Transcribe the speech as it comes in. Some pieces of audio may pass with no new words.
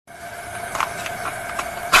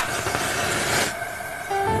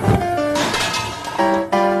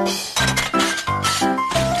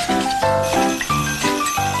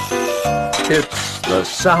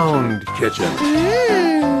Sound Kitchen.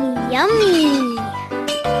 Yummy.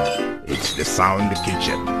 It's the Sound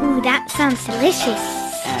Kitchen. Ooh, that sounds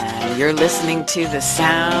delicious. You're listening to the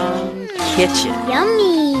Sound Kitchen.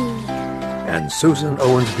 Yummy. And Susan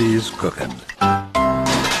Owensby's cooking.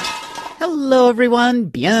 Hello, everyone.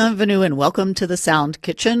 Bienvenue and welcome to the Sound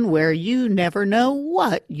Kitchen, where you never know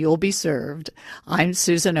what you'll be served. I'm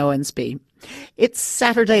Susan Owensby. It's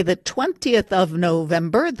Saturday, the 20th of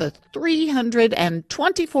November, the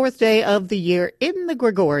 324th day of the year in the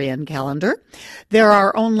Gregorian calendar. There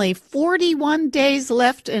are only 41 days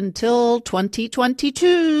left until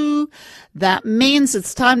 2022. That means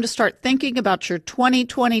it's time to start thinking about your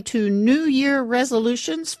 2022 New Year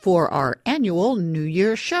resolutions for our annual New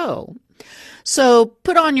Year show. So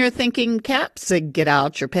put on your thinking caps, get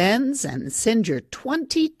out your pens, and send your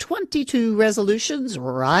 2022 resolutions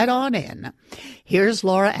right on in. Here's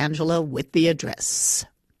Laura Angela with the address.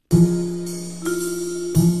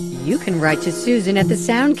 You can write to Susan at the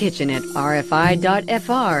Sound Kitchen at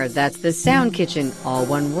rfi.fr. That's the Sound Kitchen, all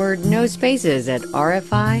one word, no spaces, at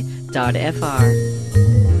rfi.fr.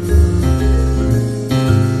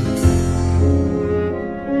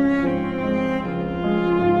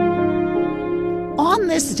 On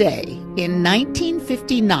this day, in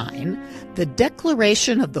 1959, the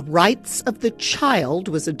Declaration of the Rights of the Child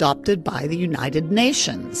was adopted by the United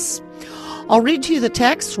Nations. I'll read to you the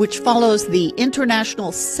text, which follows the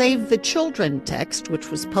International Save the Children text,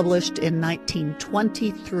 which was published in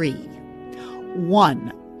 1923.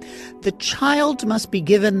 1. The child must be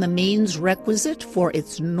given the means requisite for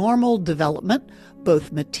its normal development,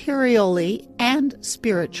 both materially and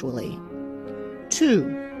spiritually.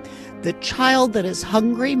 2. The child that is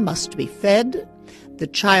hungry must be fed. The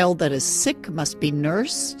child that is sick must be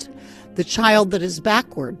nursed. The child that is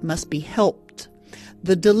backward must be helped.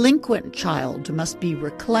 The delinquent child must be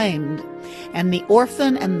reclaimed. And the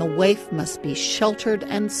orphan and the waif must be sheltered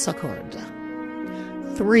and succored.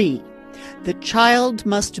 3. The child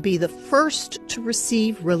must be the first to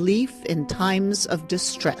receive relief in times of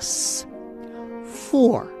distress.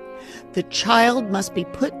 4. The child must be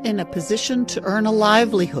put in a position to earn a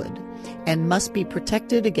livelihood and must be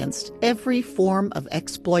protected against every form of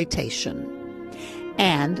exploitation.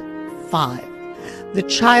 And 5. The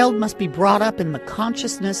child must be brought up in the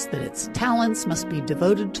consciousness that its talents must be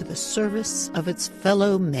devoted to the service of its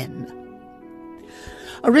fellow men.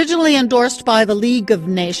 Originally endorsed by the League of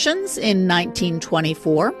Nations in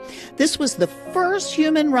 1924, this was the first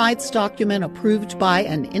human rights document approved by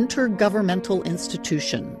an intergovernmental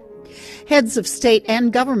institution. Heads of state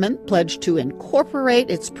and government pledged to incorporate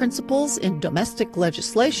its principles in domestic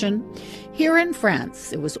legislation. Here in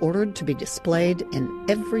France, it was ordered to be displayed in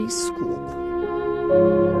every school.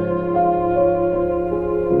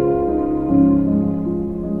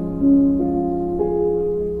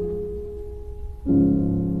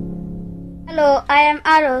 Hello, I am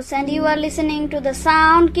Aros and you are listening to the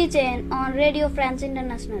Sound Kitchen on Radio France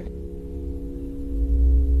International.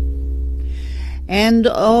 And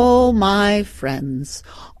oh, my friends,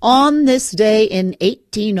 on this day in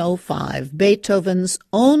 1805, Beethoven's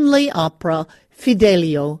only opera,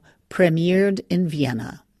 Fidelio, premiered in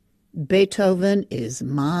Vienna. Beethoven is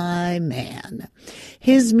my man.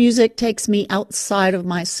 His music takes me outside of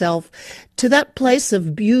myself to that place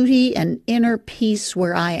of beauty and inner peace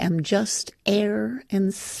where I am just air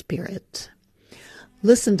and spirit.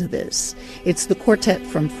 Listen to this. It's the quartet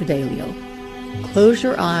from Fidelio. Close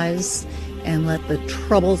your eyes and let the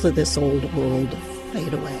troubles of this old world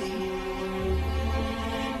fade away.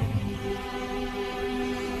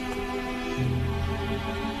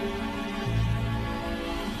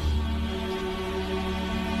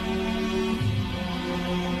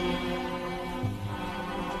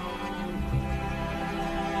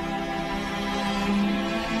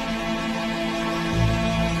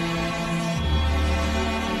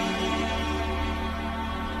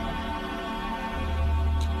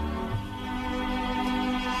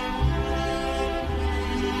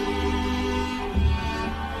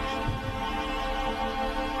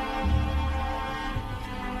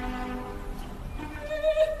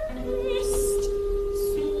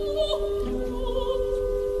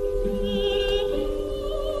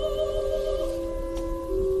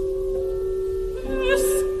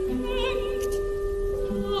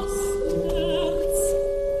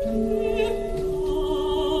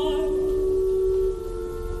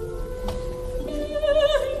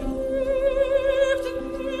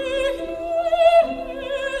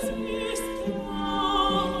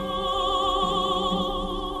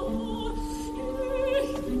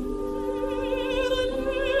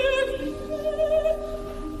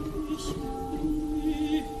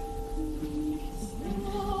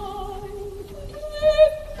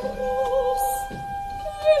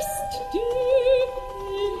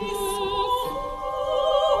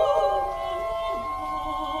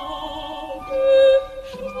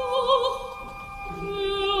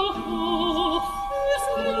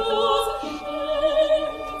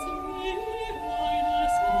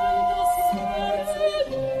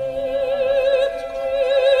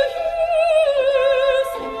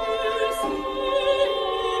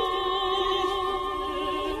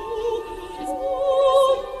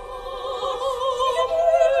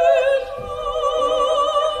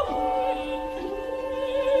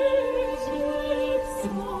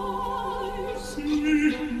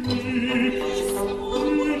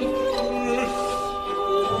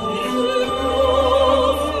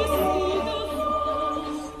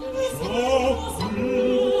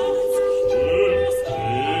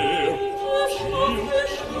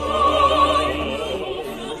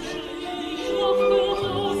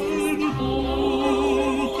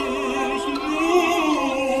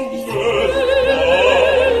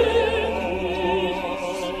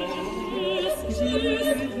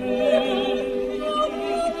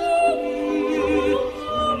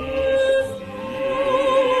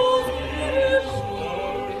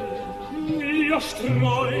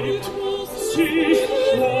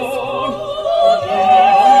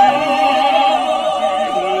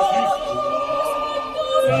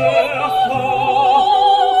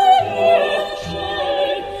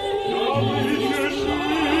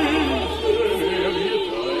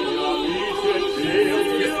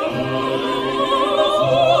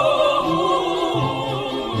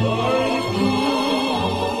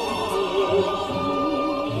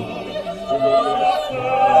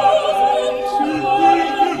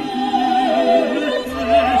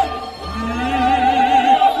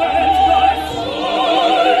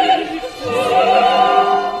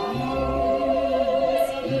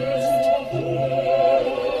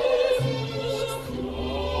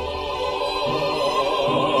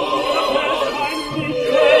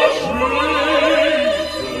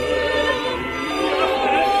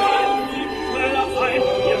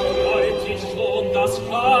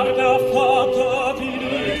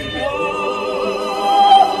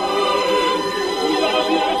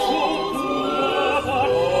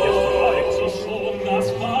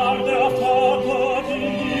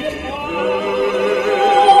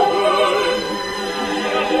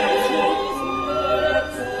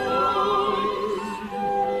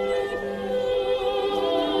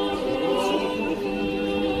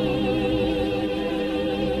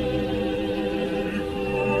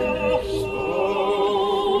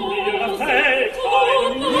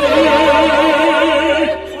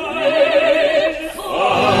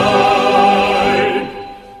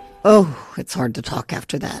 Oh, it's hard to talk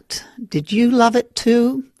after that. Did you love it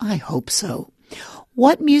too? I hope so.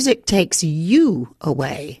 What music takes you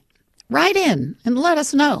away? Write in and let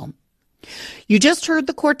us know. You just heard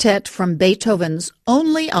the quartet from Beethoven's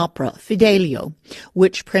only opera, Fidelio,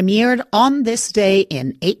 which premiered on this day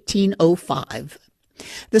in 1805.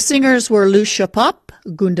 The singers were Lucia Popp,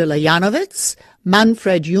 Gundula Janowitz,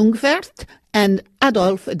 Manfred Jungwirth, and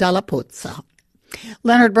Adolf Dalla Pozza.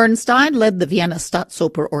 Leonard Bernstein led the Vienna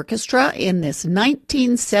Staatsoper Orchestra in this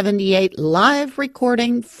 1978 live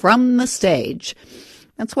recording from the stage.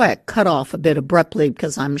 That's why I cut off a bit abruptly,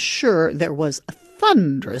 because I'm sure there was a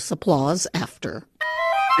thunderous applause after.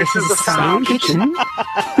 This is the Sound Kitchen,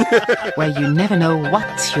 where you never know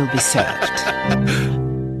what you'll be served.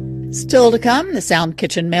 Still to come, the Sound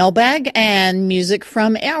Kitchen mailbag and music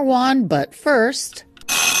from Erwan, but first,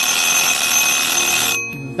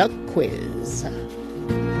 the quiz.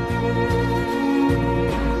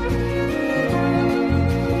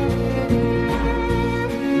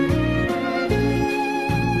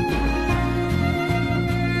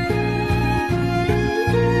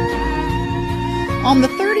 On the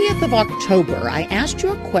 30th of October, I asked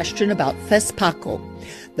you a question about Fespaco,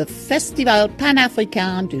 the Festival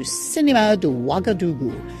Pan-Africain du Cinéma de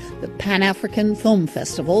Ouagadougou, the Pan-African Film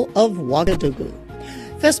Festival of Ouagadougou.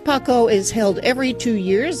 Fespaco is held every 2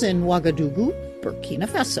 years in Ouagadougou, Burkina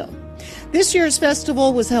Faso. This year's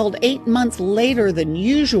festival was held 8 months later than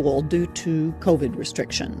usual due to COVID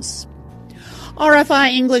restrictions.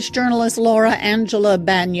 RFI English journalist Laura Angela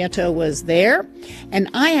Bagnetto was there, and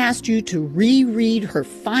I asked you to reread her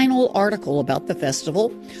final article about the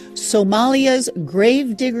festival. Somalia's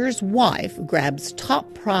Gravedigger's Wife grabs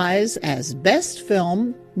top prize as Best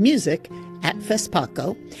Film Music at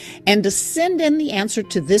Fespaco, and to send in the answer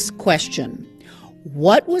to this question.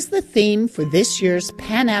 What was the theme for this year's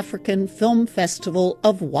Pan-African Film Festival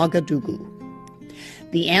of Ouagadougou?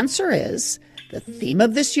 The answer is, the theme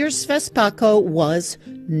of this year's Fespaco was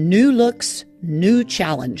New Looks, New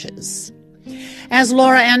Challenges. As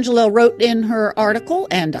Laura Angela wrote in her article,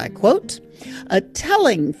 and I quote, a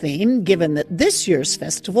telling theme given that this year's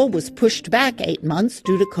festival was pushed back 8 months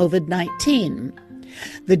due to COVID-19.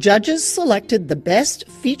 The judges selected the best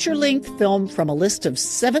feature-length film from a list of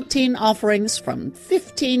 17 offerings from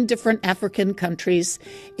 15 different African countries,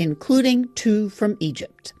 including 2 from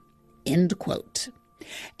Egypt. End quote.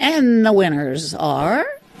 And the winners are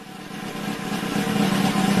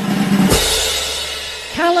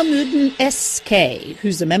Kalamudin SK,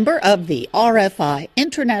 who's a member of the RFI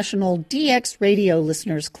International DX Radio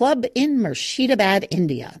Listeners Club in Murshidabad,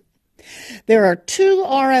 India. There are 2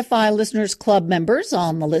 RFI Listeners Club members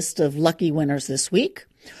on the list of lucky winners this week.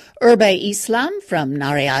 Urbe Islam from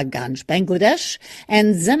Narayanganj, Bangladesh,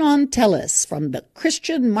 and Zenon Tellis from the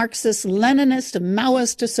Christian Marxist-Leninist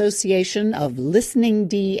Maoist Association of Listening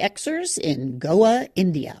DXers in Goa,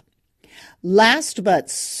 India. Last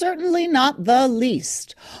but certainly not the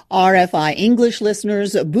least, RFI English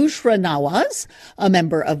listeners Bushra Nawaz, a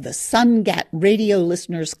member of the Sungat Radio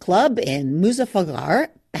Listeners Club in Muzaffargarh,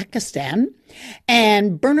 Pakistan,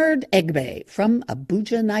 and Bernard Egbe from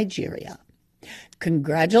Abuja, Nigeria.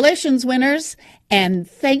 Congratulations, winners, and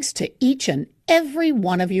thanks to each and every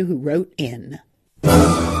one of you who wrote in.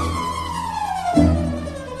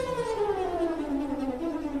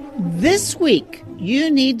 This week,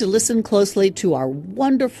 you need to listen closely to our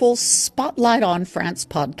wonderful Spotlight on France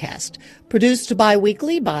podcast, produced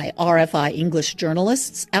bi-weekly by RFI English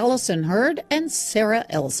journalists Alison Hurd and Sarah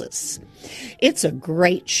Elzis. It's a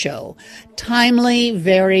great show, timely,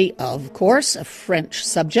 very, of course, French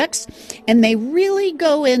subjects, and they really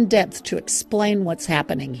go in depth to explain what's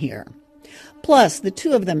happening here. Plus, the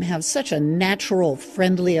two of them have such a natural,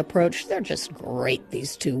 friendly approach. They're just great,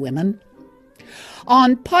 these two women.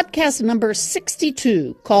 On podcast number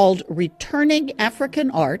 62, called Returning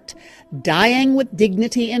African Art, Dying with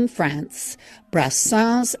Dignity in France,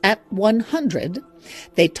 Brassens at 100,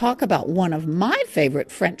 they talk about one of my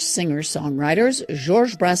favorite French singer-songwriters,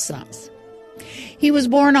 Georges Brassens. He was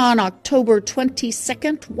born on October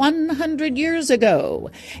 22nd, 100 years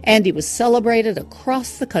ago, and he was celebrated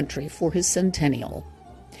across the country for his centennial.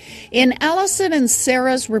 In Alison and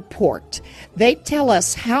Sarah's report, they tell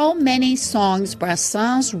us how many songs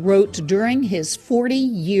Brassens wrote during his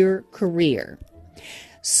 40-year career.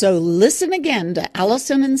 So listen again to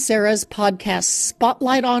Alison and Sarah's podcast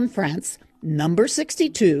Spotlight on France, number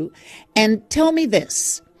 62, and tell me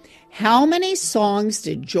this. How many songs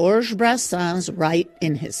did Georges Brassens write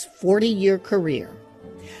in his 40-year career?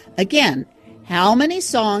 Again, how many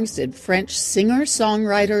songs did French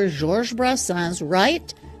singer-songwriter Georges Brassens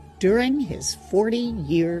write during his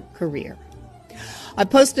 40-year career? I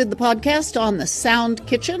posted the podcast on the Sound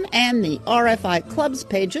Kitchen and the RFI Club's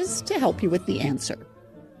pages to help you with the answer.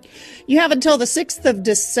 You have until the 6th of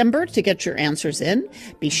December to get your answers in.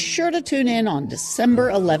 Be sure to tune in on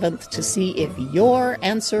December 11th to see if your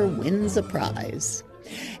answer wins a prize.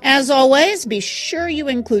 As always, be sure you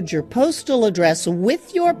include your postal address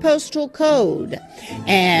with your postal code.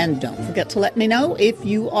 And don't forget to let me know if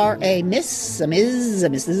you are a Miss, a Ms., a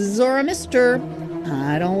Mrs., or a Mr.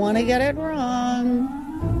 I don't want to get it wrong.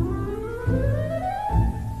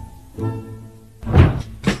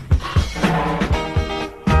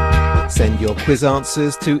 Send your quiz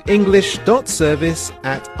answers to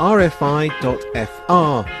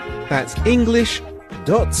english.service@rfi.fr. That's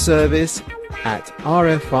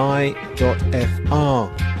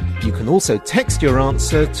english.service@rfi.fr. You can also text your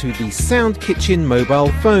answer to the Sound Kitchen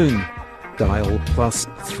mobile phone. Dial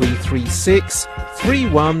 +336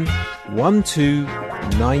 31 12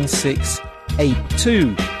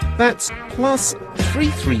 9682. That's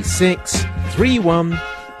 +336 31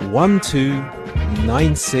 12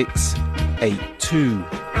 9682.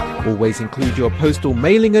 Always include your postal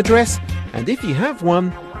mailing address, and if you have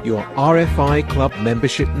one, your RFI Club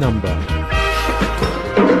membership number.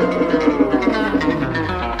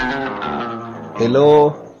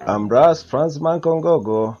 Hello, I'm Brass Franzman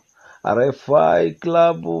Kongogo, RFI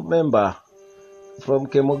Club member from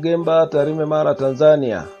Kemugemba, Tarime Mara,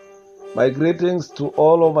 Tanzania. My greetings to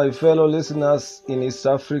all of my fellow listeners in East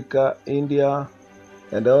Africa, India,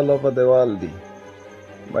 and all over the world.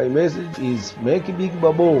 My message is make big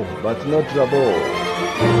babo, but not rabo.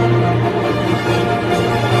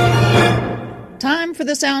 Time for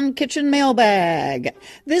the Sound Kitchen mailbag.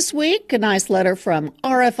 This week, a nice letter from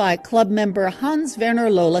RFI Club member Hans Werner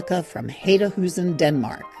Loleka from Hedehusene,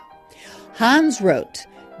 Denmark. Hans wrote,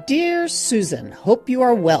 Dear Susan, hope you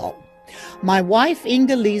are well. My wife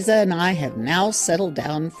Inga Lisa and I have now settled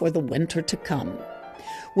down for the winter to come.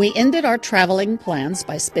 We ended our traveling plans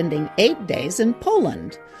by spending 8 days in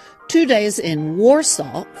Poland, 2 days in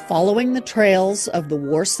Warsaw, following the trails of the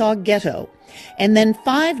Warsaw Ghetto, and then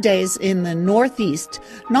 5 days in the northeast,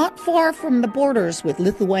 not far from the borders with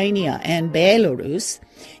Lithuania and Belarus,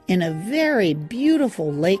 in a very beautiful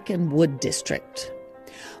lake and wood district.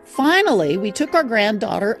 Finally, we took our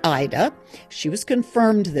granddaughter, Ida. She was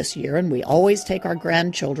confirmed this year, and we always take our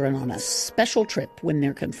grandchildren on a special trip when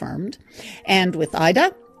they're confirmed. And with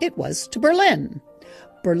Ida, it was to Berlin.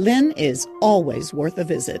 Berlin is always worth a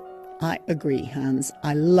visit. I agree, Hans.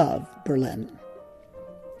 I love Berlin.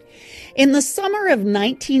 In the summer of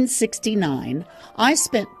 1969, I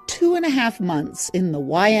spent 2.5 months in the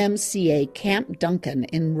YMCA Camp Duncan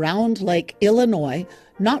in Round Lake, Illinois,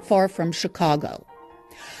 not far from Chicago.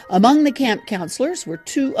 Among the camp counselors were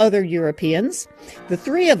 2 other Europeans. The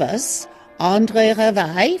 3 of us, André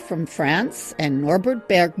Reveil from France and Norbert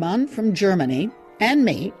Bergmann from Germany, and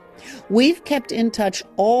me, we've kept in touch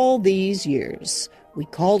all these years. We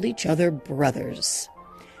called each other brothers.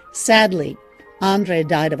 Sadly, André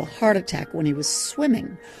died of a heart attack when he was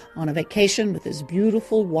swimming on a vacation with his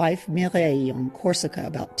beautiful wife Mireille on Corsica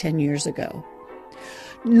about 10 years ago.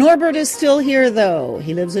 Norbert is still here, though.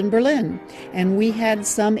 He lives in Berlin, and we had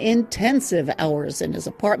some intensive hours in his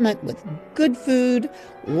apartment with good food,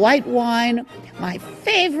 white wine, my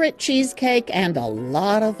favorite cheesecake, and a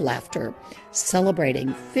lot of laughter,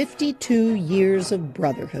 celebrating 52 years of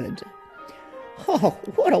brotherhood. Oh,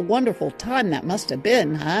 what a wonderful time that must have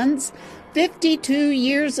been, Hans. 52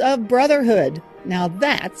 years of brotherhood. Now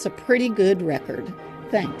that's a pretty good record.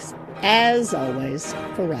 Thanks, as always,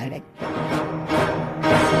 for writing.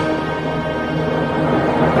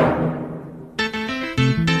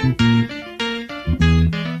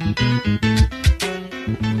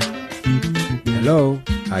 Hello,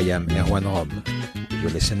 I am Erwan Rom. You're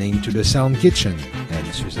listening to The Sound Kitchen and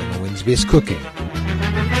Susan Owensby's Cooking.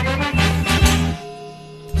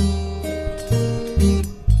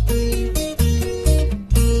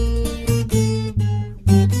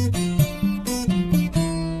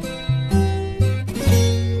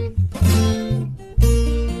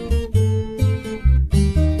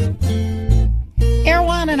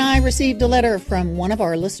 Received a letter from one of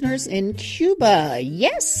our listeners in Cuba.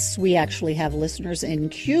 Yes, we actually have listeners in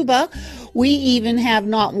Cuba. We even have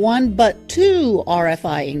not one but two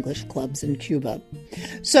RFI English clubs in Cuba.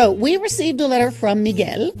 So we received a letter from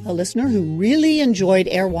Miguel, a listener who really enjoyed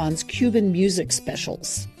Erwan's Cuban music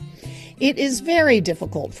specials. It is very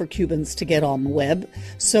difficult for Cubans to get on the web,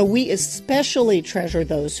 so we especially treasure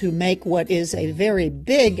those who make what is a very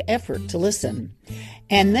big effort to listen,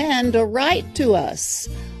 and then to write to us.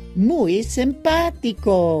 Muy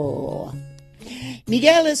simpático.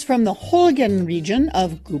 Miguel is from the Holguin region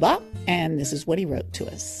of Cuba, and this is what he wrote to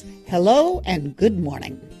us. Hello and good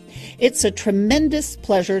morning. It's a tremendous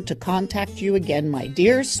pleasure to contact you again, my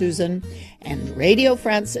dear Susan, and Radio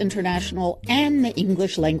France International and the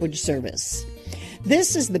English Language Service.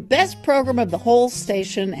 This is the best program of the whole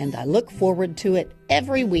station, and I look forward to it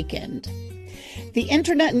every weekend. The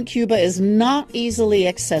internet in Cuba is not easily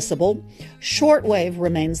accessible. Shortwave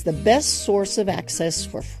remains the best source of access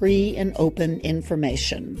for free and open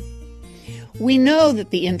information. We know that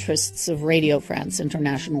the interests of Radio France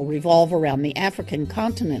International revolve around the African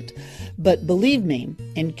continent, but believe me,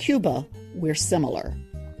 in Cuba, we're similar.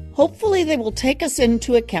 Hopefully they will take us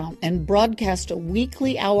into account and broadcast a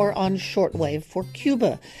weekly hour on shortwave for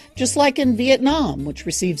Cuba, just like in Vietnam, which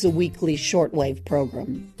receives a weekly shortwave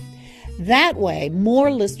program. That way,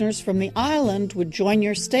 more listeners from the island would join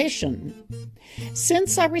your station.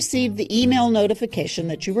 Since I received the email notification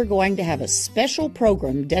that you were going to have a special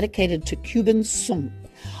program dedicated to Cuban soup,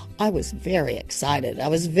 I was very excited. I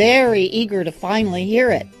was very eager to finally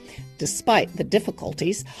hear it. Despite the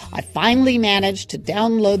difficulties, I finally managed to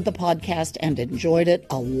download the podcast and enjoyed it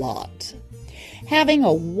a lot. Having a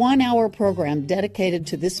 1-hour program dedicated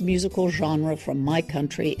to this musical genre from my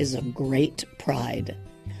country is a great pride.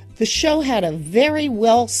 The show had a very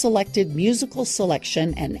well-selected musical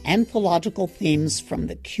selection and anthological themes from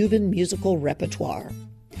the Cuban musical repertoire.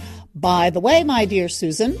 By the way, my dear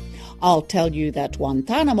Susan, I'll tell you that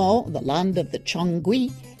Guantanamo, the land of the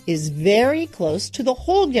Chongui, is very close to the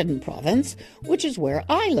Holguin province, which is where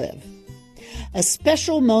I live. A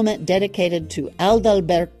special moment dedicated to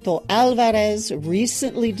Adalberto Alvarez,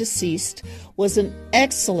 recently deceased, was an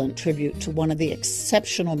excellent tribute to one of the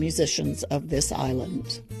exceptional musicians of this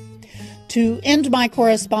island. To end my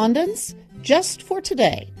correspondence, just for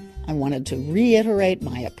today, I wanted to reiterate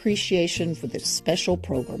my appreciation for this special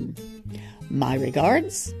program. My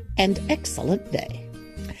regards and excellent day.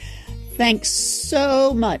 Thanks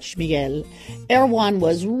so much, Miguel. Erwan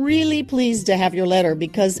was really pleased to have your letter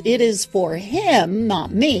because it is for him,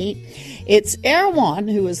 not me. It's Erwan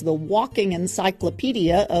who is the walking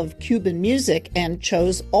encyclopedia of Cuban music and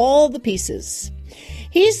chose all the pieces.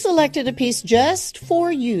 He selected a piece just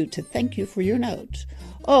for you to thank you for your note.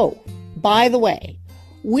 Oh, by the way,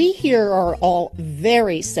 we here are all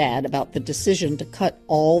very sad about the decision to cut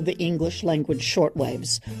all the English language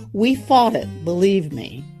shortwaves. We fought it, believe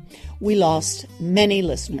me. We lost many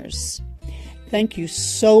listeners. Thank you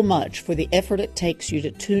so much for the effort it takes you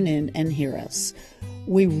to tune in and hear us.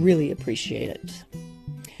 We really appreciate it.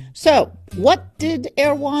 So, what did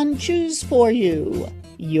Erwan choose for you?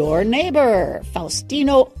 Your neighbor,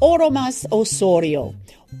 Faustino Oromas Osorio,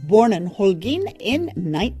 born in Holguin in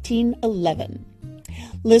 1911.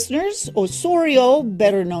 Listeners, Osorio,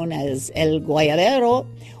 better known as El Guayabero,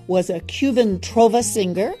 was a Cuban trova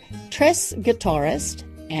singer, tres guitarist,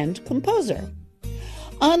 and composer.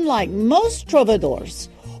 Unlike most trovadores,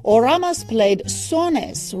 Oramas played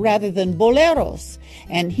sones rather than boleros,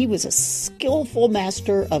 and he was a skillful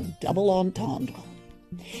master of double entendre.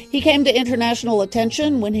 He came to international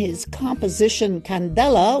attention when his composition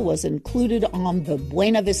Candela was included on the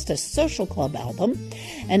Buena Vista Social Club album,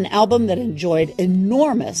 an album that enjoyed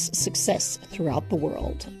enormous success throughout the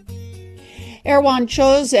world. Erwan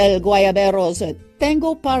chose El Guayabero's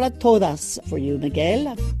Tengo para Todas for you,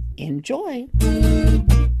 Miguel. Enjoy.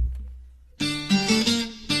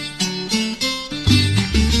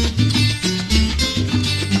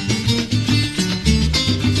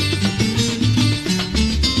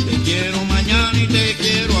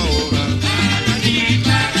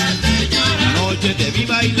 Te vi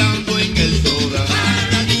bailando en el soda,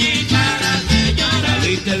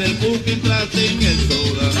 saliste del bus y entraste en el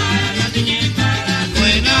soda. No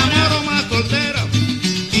enamoro más soltera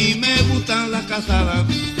y me gustan las casadas.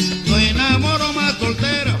 No enamoro más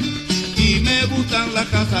soltera y me gustan las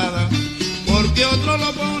casadas, porque otro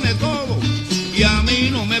lo pone todo y a mí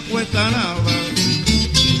no me cuesta nada.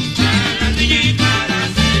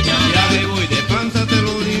 Ya que voy de panza te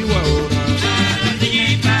lo digo ahora.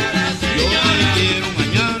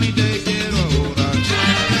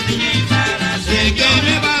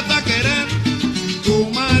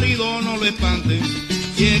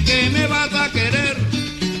 Si es que me vas a querer,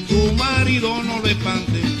 tu marido no lo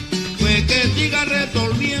espante, pues que siga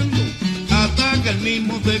resolviendo hasta que el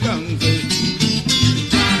mismo se canse.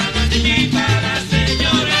 Para la niña y para la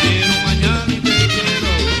señora, quiero mañana y te quiero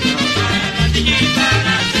ahora. Para la niña y para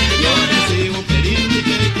la señora, yo te sigo queriendo y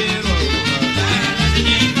te quiero ahora. Para la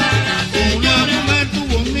niña y para la señora. Una mujer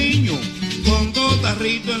tuvo un niño con dos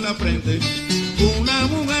tarritos en la frente. Una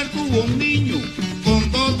mujer tuvo un niño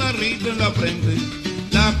con dos tarritos en la frente.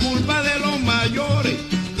 La culpa de los mayores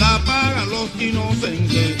la pagan los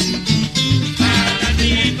inocentes. Para la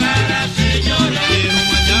niña y para la señora, quiero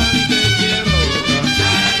mañana y te quiero ahora.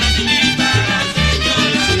 Para la niña y para la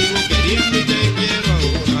señora, te sigo queriendo y te quiero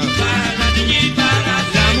ahora. Para la niña y para la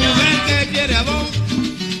señora. La mujer que quiere a dos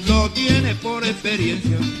lo tiene por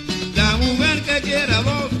experiencia. La mujer que quiere a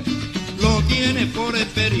dos lo tiene por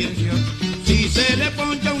experiencia. Si se le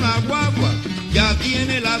poncha una guagua, ya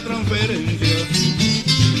tiene la transferencia.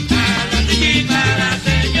 Para la niña y para la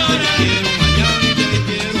señora, te quiero mañana y te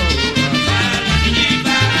quiero ahora. Para la niña y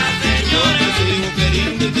para la señora, yo te sigo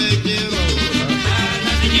queriendo y te quiero ahora. Para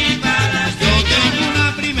la niña y para la señora. Yo tengo una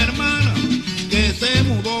prima hermana que se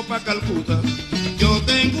mudó pa' Calcuta. Yo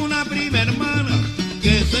tengo una prima hermana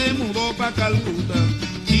que se mudó pa' Calcuta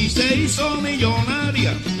y se hizo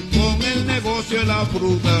millonaria con el negocio de la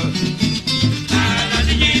fruta. Para la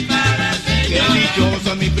niña y para la señora, qué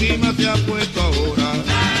dichosa mi prima se ha puesto ahora.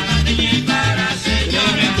 Para la niña y para la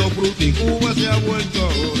señora, tremendo fruticuba se ha vuelto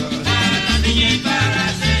ahora. Para la niña y para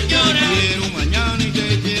la señora, te quiero mañana y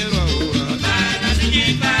te quiero ahora. Para la niña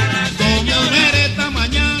y para la señora. Dos mujeres esta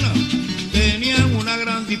mañana tenían una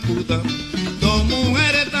gran disputa. Dos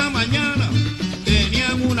mujeres esta mañana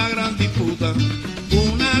tenían una gran disputa.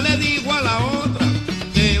 Una le dijo a la otra,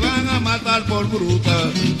 te van a matar por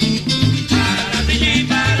bruta. Para la niña y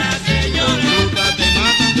para la señora, por bruta te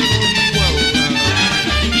matan, te lo digo ahora. Para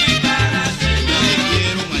la niña y para la señora, te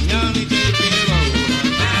quiero mañana y te quiero ahora.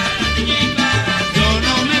 Para la niña y para la señora. Yo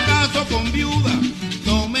no me caso con viuda,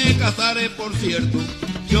 no me casaré por cierto.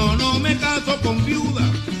 Yo no me caso con viuda,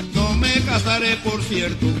 no me casaré por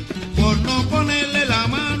cierto. Por no ponerle la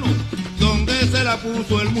mano donde se la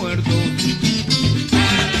puso el muerto.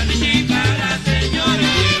 Para la niña y para la señora, te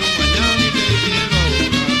quiero mañana y te quiero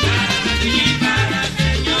ahora. Para la niña y para la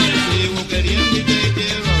señora, te sigo queriendo y te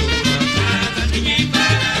quiero ahora. Para la niña y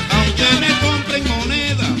para la señora. Aunque me compren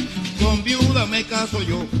moneda, con viuda me caso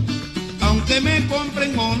yo. Aunque me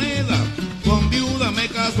compren moneda, con viuda me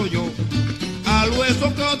caso yo. Al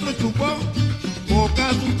hueso que otro chupó,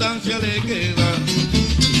 poca sustancia le queda.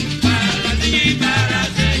 Para la niña y para la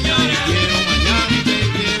señora, te quiero mañana y te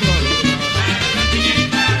quiero ahora. Para la niña y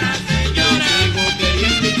para la señora, te sigo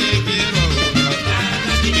queriendo y te quiero ahora. Para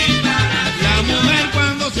la niña y para la señora. La mujer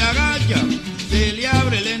cuando se agacha, se le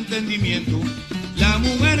abre el entendimiento. La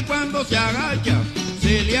mujer cuando se agacha,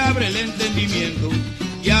 se le abre el entendimiento.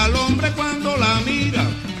 Y al hombre cuando la mira,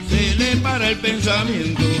 se le para el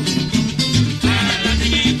pensamiento. Para la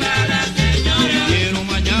niña y para la señora, te quiero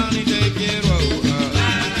mañana y te quiero ahora.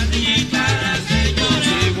 Para la niña y para la señora,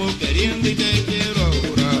 te sigo queriendo y te quiero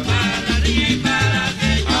ahora. Para la niña y para la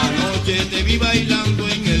señora, anoche te vi bailando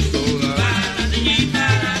en el soda. Para la niña y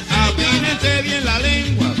para la señora, afínense bien la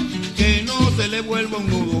lengua, que no se le vuelva un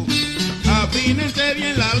nudo. Afínense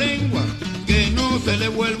bien la lengua, que no se le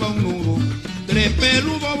vuelva un nudo. Tres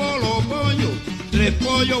peludos bolo pollo, tres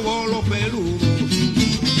pollos bolo peludo.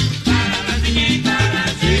 Para la niña y para la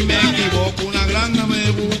señora, si me equivoco una granja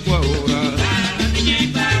me busco ahora. Para la niña y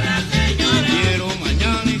para la señora, quiero mañana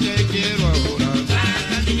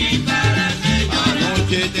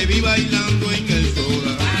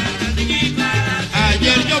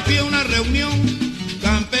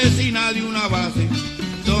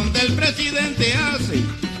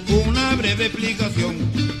breve explicación.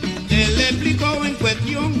 Él le explicó en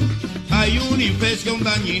cuestión, hay una infección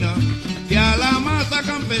dañina que a la masa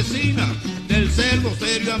campesina del cerdo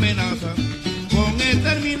serio amenaza. Con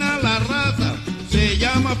exterminar la raza se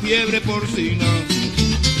llama fiebre porcina.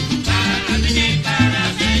 Para la señorita, la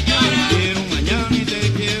señora. Te quiero mañana y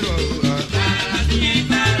te quiero ahora. Para la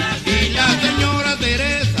señorita, la señora. Y la señora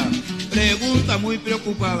Teresa pregunta muy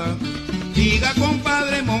preocupada, diga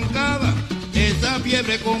compadre Moncada, esa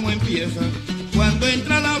fiebre cómo empieza. Cuando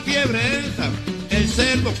entra la fiebre esa, el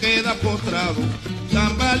cerdo queda postrado,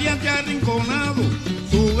 tan valiente arrinconado,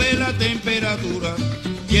 sube la temperatura,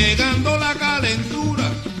 llegando la calentura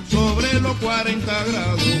sobre los 40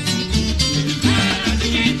 grados. Para la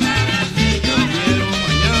señorita, la señora. Te quiero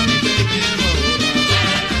mañana y te quiero ahora.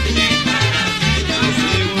 Para la señorita, la señora. Te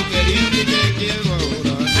sigo queriendo y te quiero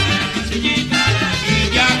ahora. Para la señorita, la señora.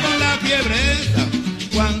 Y ya con la fiebre esa,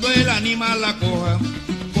 cuando el animal la coja,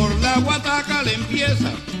 por la guataca le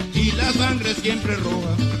empieza y la sangre siempre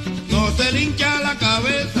roja. No se le hincha la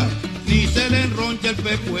cabeza ni se le enroncha el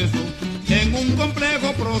pescuezo, en un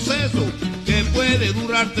complejo proceso que puede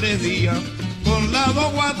durar 3 días, con las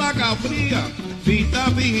 2 guatacas frías,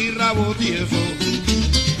 pita, y rabo tieso.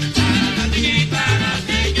 Para la señorita, la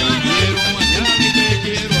señora. Te quiero mañana y te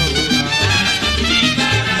quiero ahora. Para la señorita,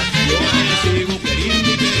 la Yo señora. te sigo queriendo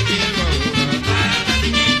y te quiero ahora. Para la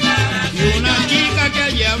señorita, la Y una señora. chica que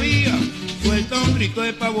allí había suelta un grito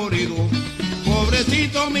despavorido,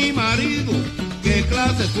 pobrecito mi marido, qué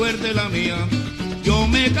clase suerte la mía. Yo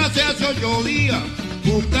me casé hace 8 días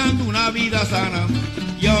buscando una vida sana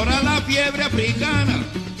y ahora la fiebre africana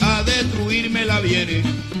a destruirme la viene,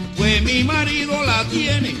 pues mi marido la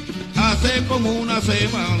tiene hace como una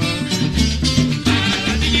semana. Para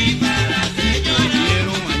la señorita, la Te señora.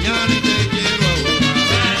 quiero mañana y te quiero ahora.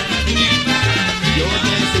 Para la señorita, la Yo señora.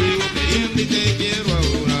 te sigo queriendo y te quiero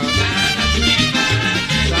ahora. Para la señorita, la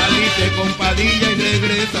señora. Saliste con Padilla y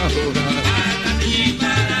regresa ahora. Para la señorita,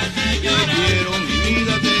 la Te señora. quiero, mi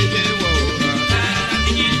vida, te llevo ahora. Para la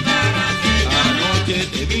señorita, la señora. Anoche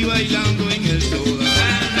te vi bailando en el soda.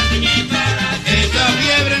 Para la señorita, la Esa señora.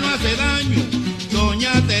 fiebre no hace daño,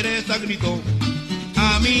 doña Teresa gritó.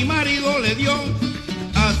 A mi marido le dio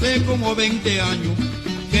hace como 20 años.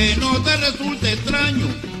 Que no te resulte extraño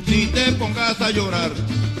ni te pongas a llorar.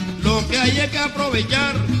 Lo que hay es que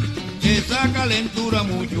aprovechar esa calentura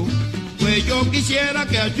mucho. Pues yo quisiera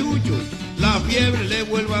que a Chucho la fiebre le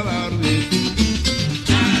vuelva a dar.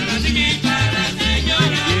 Para la señorita, la Te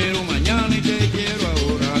señora. quiero mañana y te quiero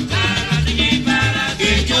ahora. Para la señorita, la Y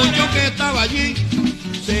señora. Chucho que estaba allí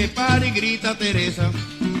se para y grita Teresa,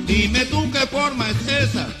 dime tú qué forma es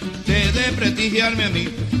esa de desprestigiarme a mí.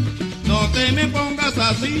 No te me pongas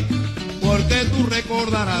así, porque tú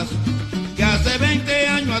recordarás que hace 20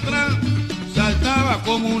 años atrás saltaba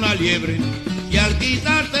como una liebre y al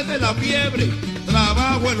quitarte de la fiebre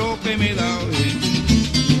trabajo es lo que me da.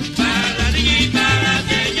 Para la señorita, la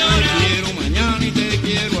Te señora. quiero mañana y te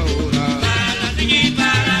quiero ahora. Para la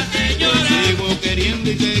señorita, la Te señora. sigo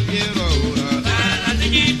queriendo y te quiero ahora. Para la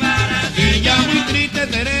señorita, la Y ya señora. muy triste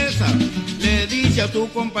Teresa le dice a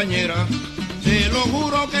tu compañera, te lo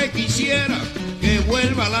juro que quisiera que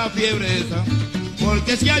vuelva la fiebre esa,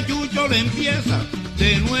 porque si a Chucho le empieza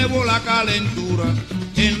de nuevo la calentura,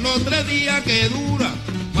 en los 3 días que dura,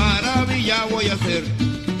 maravilla voy a hacer,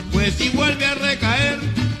 pues si vuelve a recaer,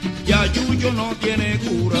 ya Chucho no tiene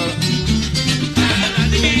cura. Para la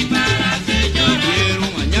señorita, la Te señora. quiero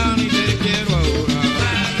mañana y te quiero ahora.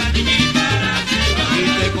 Para la señorita, la señora.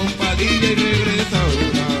 Saliste con Padilla y regresa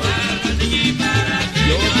ahora. Para la señorita, la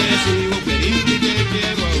Yo señora. te sigo queriendo y te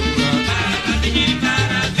quiero ahora. Para la señorita,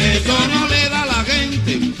 la señora. Eso no le da a la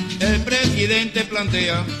gente, el presidente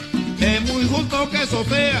plantea. Es muy justo que eso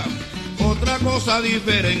sea otra cosa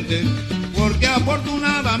diferente, porque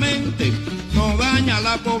afortunadamente no daña a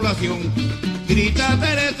la población. Grita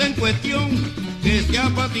Teresa en cuestión, que se ha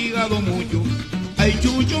fatigado mucho. Ay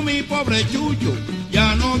Chucho, mi pobre Chucho,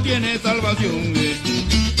 ya no tiene salvación.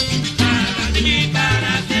 Para la señorita,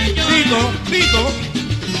 la señora. Pito, pito.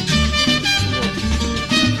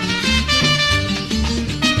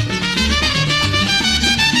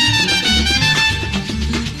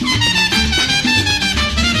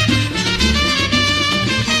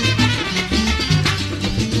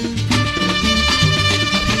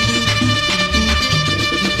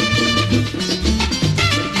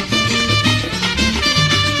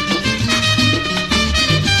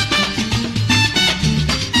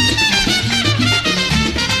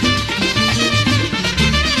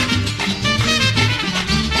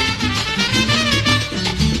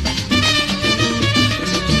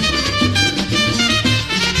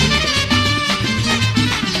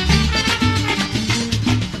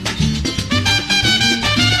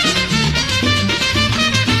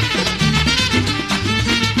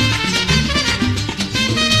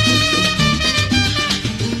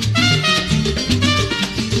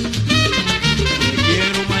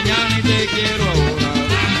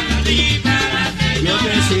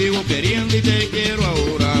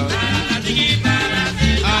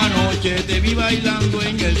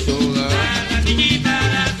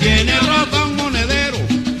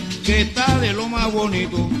 que está de lo más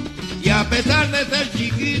bonito. Y a pesar de ser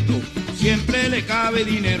chiquito, siempre le cabe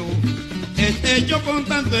dinero. Es hecho con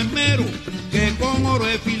tanto esmero que con oro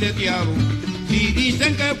es fileteado. Y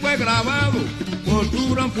dicen que fue grabado por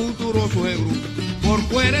su gran futuro suegro. Por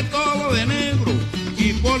fuera es todo de negro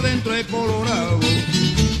y por dentro es colorado.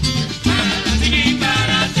 Te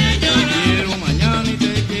quiero mañana y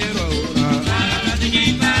te quiero ahora.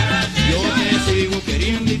 Yo te sigo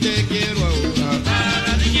queriendo y te quiero ahora.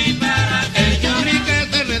 El churrique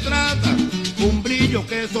te retrata un brillo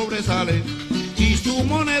que sobresale y su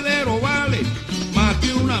monedero vale más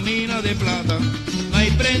que una mina de plata. No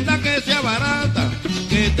hay prenda que sea barata,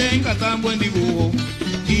 que tenga tan buen dibujo,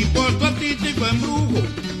 y por su artístico embrujo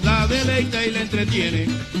la deleita y la entretiene.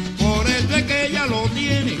 Por eso es que ella lo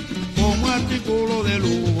tiene como artículo de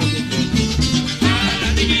lujo.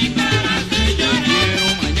 Te quiero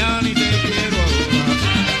mañana y te quiero ahora.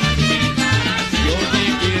 Yo te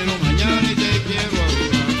quiero mañana y te quiero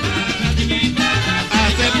ahora.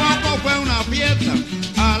 Hace poco fue una fiesta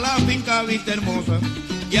a la finca Vista Hermosa,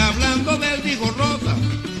 y hablando del dijo Rosa,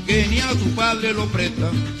 que ni a su padre lo presta.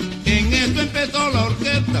 En esto empezó la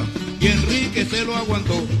orquesta y Enrique se lo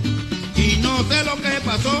aguantó. Y no sé lo que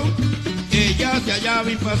pasó, ella se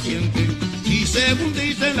hallaba impaciente. Y según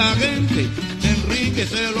dice la gente, Enrique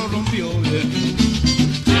se lo rompió. Te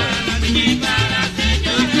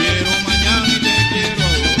quiero mañana y te quiero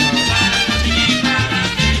ahora.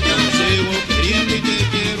 Yo sigo queriendo y te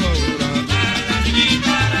quiero ahora.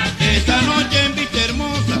 Esta noche en Vista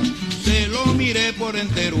Hermosa se lo miré por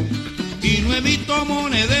entero y no he visto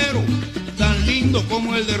monedero tan lindo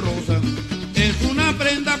como el de Rosa. Es una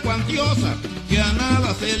prenda cuantiosa que a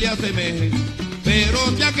nada se le asemeje, pero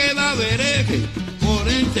se ha quedado hereje por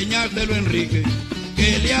enseñárselo a Enrique,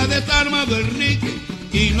 que le ha desarmado Enrique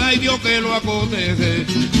y no hay Dios que lo acoteje.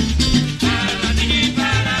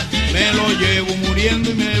 Me lo llevo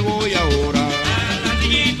muriendo y me voy ahora.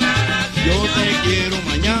 Yo te quiero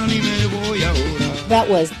mañana y me voy ahora. That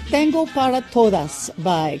was Tengo para Todas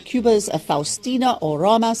by Cuba's Faustina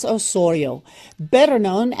Oramas Osorio, better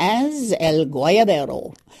known as El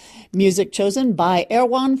Guayabero. Music chosen by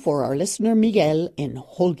Erwan for our listener Miguel in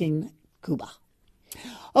Holguin, Cuba.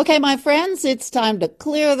 Okay, my friends, it's time to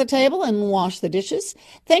clear the table and wash the dishes.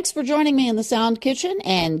 Thanks for joining me in the Sound Kitchen,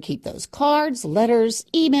 and keep those cards, letters,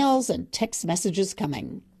 emails, and text messages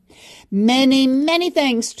coming. Many, many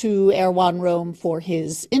thanks to Erwan Rome for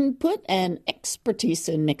his input and expertise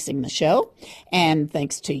in mixing the show, and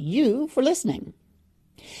thanks to you for listening.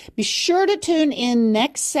 Be sure to tune in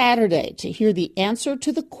next Saturday to hear the answer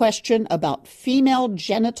to the question about female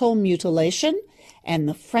genital mutilation and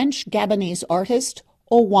the French Gabonese artist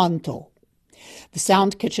Owanto. The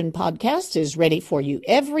Sound Kitchen podcast is ready for you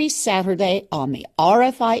every Saturday on the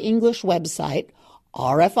RFI English website,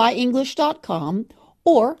 rfienglish.com,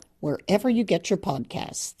 or wherever you get your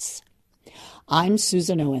podcasts. I'm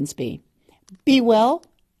Susan Owensby. Be well,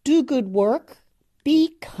 do good work,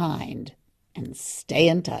 be kind, and stay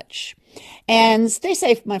in touch. And stay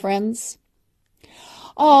safe, my friends.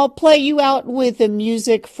 I'll play you out with the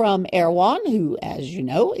music from Erwan, who, as you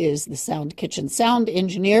know, is the Sound Kitchen sound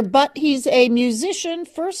engineer, but he's a musician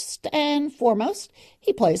first and foremost.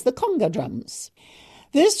 He plays the conga drums.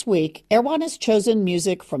 This week, Erwan has chosen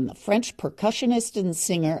music from the French percussionist and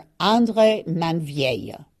singer André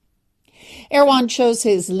Manvieille. Erwan chose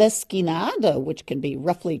his L'Esquinade, which can be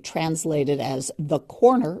roughly translated as the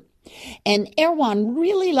corner, and Erwan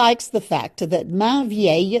really likes the fact that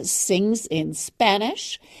Manvieille sings in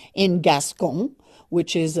Spanish, in Gascon,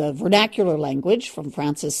 which is a vernacular language from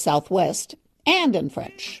France's southwest, and in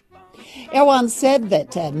French. Erwan said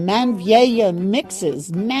that Manvieille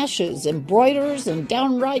mixes, mashes, embroiders, and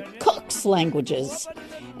downright cooks languages.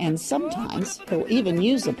 And sometimes he'll even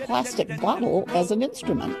use a plastic bottle as an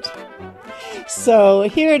instrument. So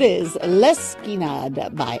here it is,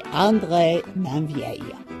 L'Esquinade by André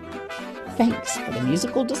Manvieille. Thanks for the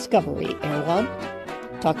musical discovery, Erwan.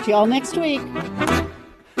 Talk to y'all next week.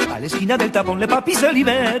 A la esquina del tapón le papis el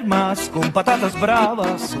Ibermas con patatas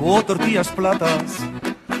bravas o tortillas platas.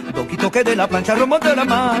 Doquito que de la plancha, romón de la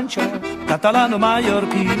mancha, catalano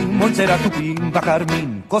mallorquín, Montserratupín,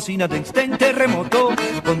 Bacarmín, cocina de terremoto,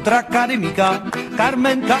 contra académica,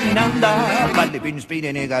 Carmen caminanda, Valdepín,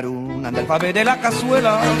 Spine, Garún, anda el pave de la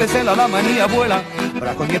cazuela, besela la manía abuela,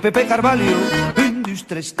 Bracon y Pepe Carvalho,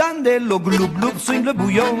 industrie standello, glub glub, swing le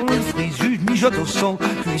bouillon, frise, mijote au son,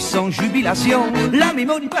 cuisson, jubilation, la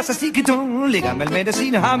mimoni pasa siquiton, les gamelles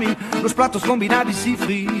médecine hami, los platos combinados y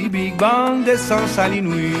free, big band de San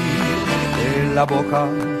Salinui, en la boca,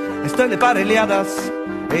 estelle pareleadas,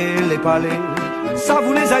 et les palais, ça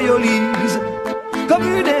vous les aïolise, comme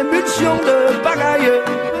une émulsion de pagaille,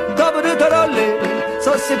 comme de trolley,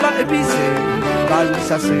 ça c'est pas épicé.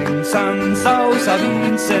 Balsa sen salsa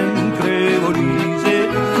vincent creolise,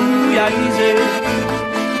 cuiaise,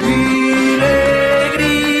 il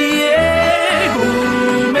grille,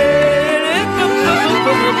 gourmet.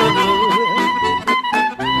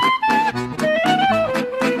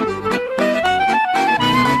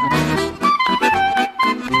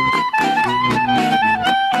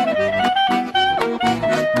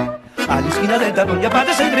 A l'esquina del talón ya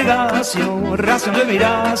para segregación, ración de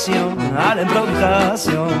admiración a la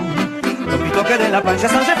improvisación. Los toque de la plancha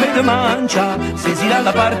sans effet de mancha, saisirá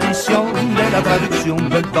la partición de la traducción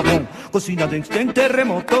del tapón. Cocina de instinto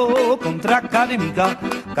terremoto contra académica,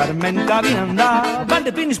 Carmen Caminanda,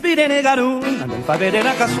 Valdepín inspire Negarú, analfabet de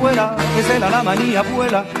la cazuela, que se la manía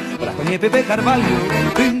vuela, Bracoñe Pepe Carvalho,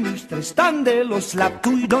 Tristan de los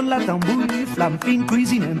Laptouilles dans la tambouille, flamme fine,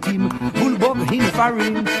 cuisine intime, bouleboc, hine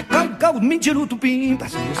farine, cacao, Michelou Toupin,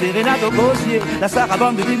 Passion Serenato Gosier, la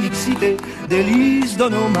sarabande de mixité, délices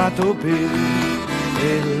d'onomatopée.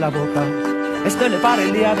 Et la boca, este le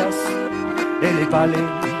pareliadas, et les palais,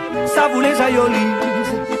 ça vous les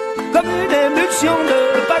aïolise, comme une émulsion de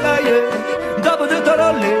pagaille, d'aube de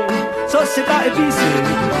torolé, sauce c'est pas épicé,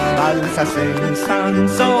 Alsacien, sans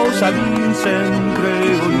sauce à Vincent,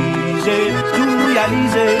 créolisé,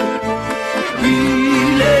 touilalisé,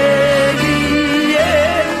 il est lié,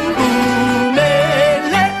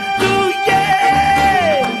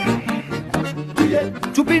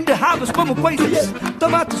 Chupin de habas como coisas,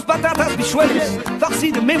 tomates, batatas, bichuelas,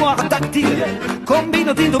 farci de mémoire tactile,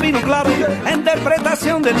 combino tinto vino claro,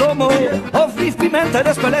 interpretación de lomo, of beef, pimenta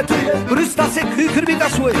de espelette, crustacé cru, curvita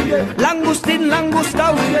souhait, langoustine,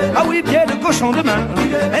 langoustau, ah oui, pied de cochon de main,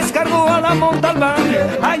 escargot à la montalbane,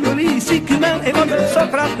 aioli, sicumen, et mon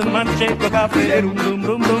Socrate, mancheco, café, rum, rum,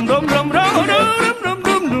 rum, rum, rum, rum, rum, rum, rum,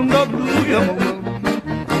 rum, rum, rum,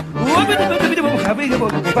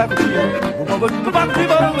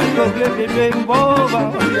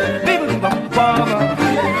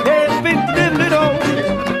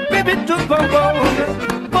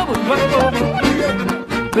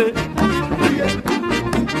 Baby,